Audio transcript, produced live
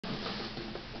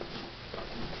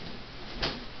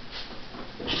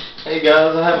Hey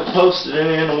guys, I haven't posted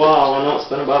any in a while. I know it's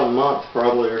been about a month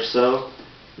probably or so,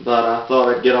 but I thought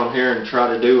I'd get on here and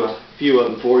try to do a few of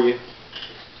them for you.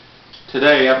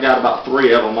 Today I've got about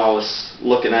 3 of them I was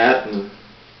looking at and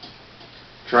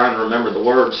trying to remember the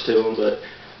words to them, but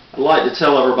I'd like to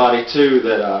tell everybody too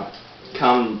that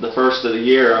come the first of the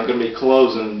year I'm going to be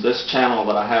closing this channel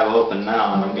that I have open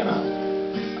now, and I'm going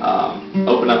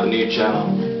to open up a new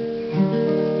channel.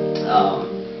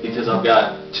 Because I've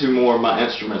got 2 more of my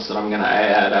instruments that I'm going to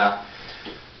add. I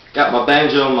got my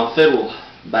banjo and my fiddle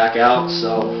back out,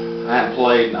 so I hadn't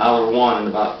played either one in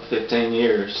about 15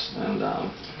 years. And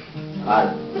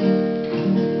I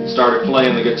started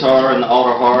playing the guitar and the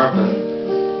alto harp,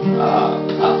 and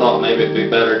I thought maybe it'd be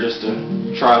better just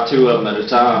to try 2 of them at a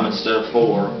time instead of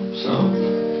 4. So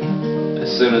as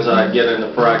soon as I get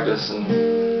into practice and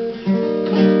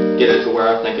get it to where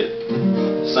I think it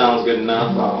sounds good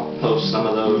enough, I'll post some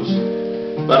of those.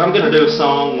 But I'm going to do a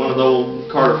song, one of the old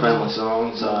Carter Family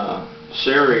songs.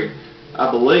 Sherry, I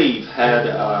believe, had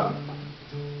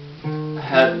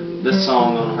this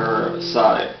song on her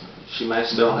site. She may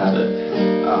still have it.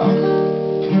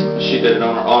 She did it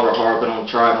on her alto harp, and I'll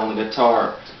try it on the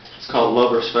guitar. It's called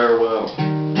Lover's Farewell.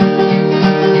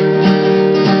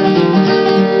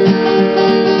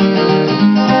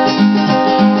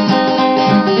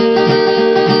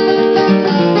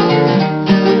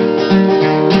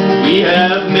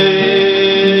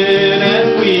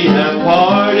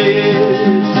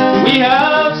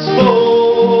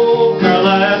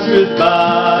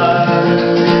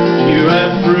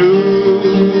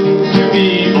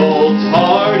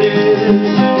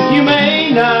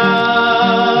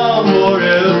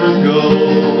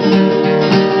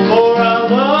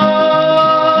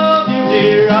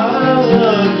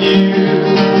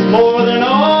 More than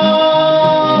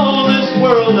all this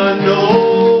world I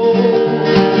know,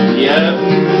 you have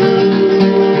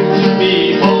moved to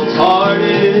be both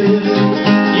hearted.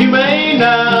 You may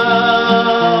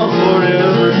now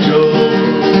forever go.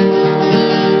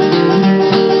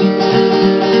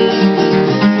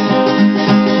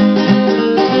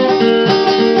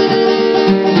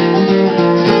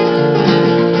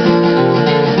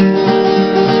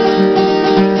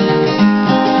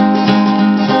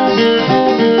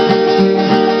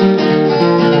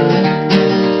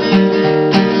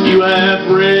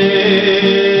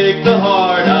 The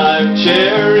heart I've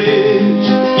cherished,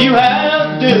 you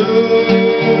have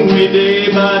doomed me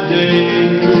day by day.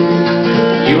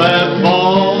 You have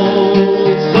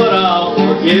faults, but I'll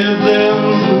forgive them.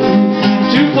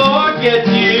 To forget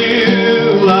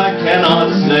you I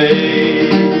cannot say,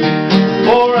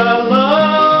 for I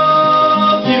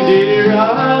love you, dear,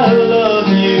 I love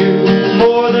you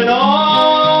more than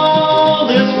all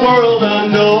this world I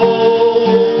know.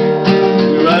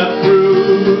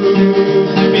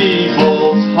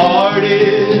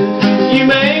 You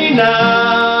may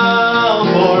now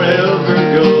forever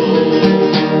go.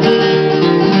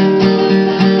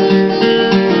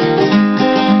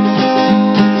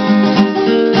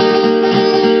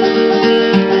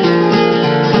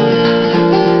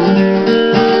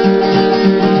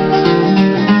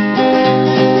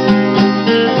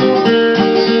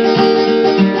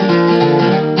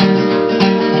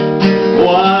 Oh,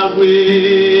 I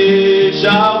wish I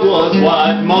was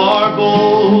white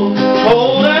marble,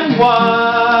 cold and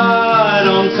white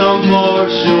on some far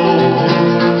shore.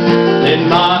 Then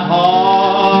my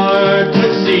heart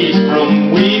would cease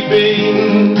from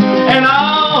weeping, and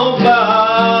I'll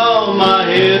bow my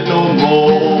head no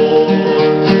more.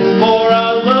 For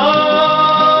I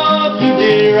love you,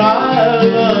 dear, I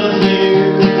love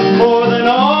you more than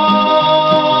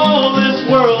all this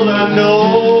world I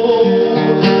know.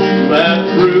 You have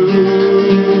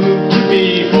proved to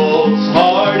be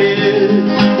false-hearted.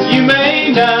 You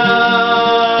may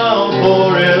now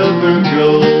forever go.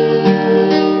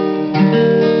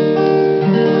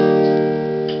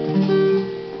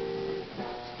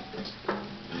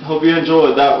 I hope you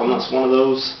enjoyed that one. That's one of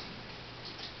those.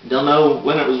 Don't know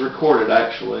when it was recorded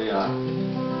actually.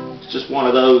 It's just one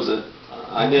of those that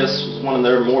I guess was one of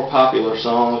their more popular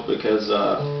songs because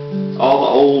all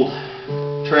the old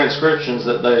transcriptions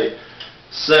that they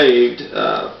saved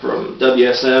from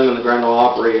WSM and the Grand Ole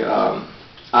Opry,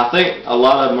 I think a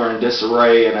lot of them are in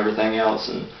disarray and everything else,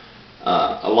 and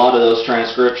a lot of those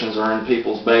transcriptions are in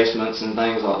people's basements and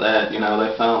things like that. You know,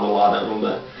 they found a lot of them,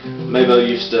 but Mabel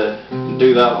used to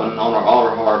do that one on her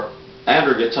alto harp and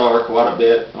her guitar quite a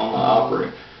bit on the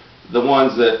Opry. The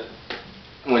ones that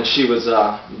when she was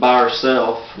by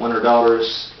herself, when her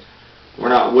daughters were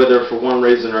not with her for one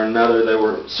reason or another, there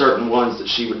were certain ones that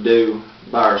she would do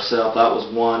by herself. That was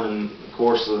one, and of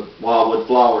course the Wildwood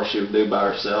Flower she would do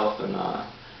by herself, and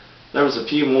There was a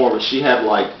few more, but she had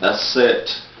like a set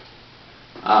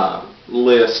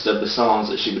list of the songs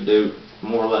that she would do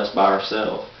more or less by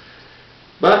herself.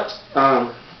 But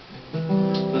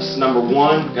this is number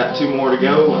one. Got two more to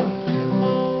go,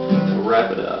 and we'll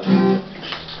wrap it up.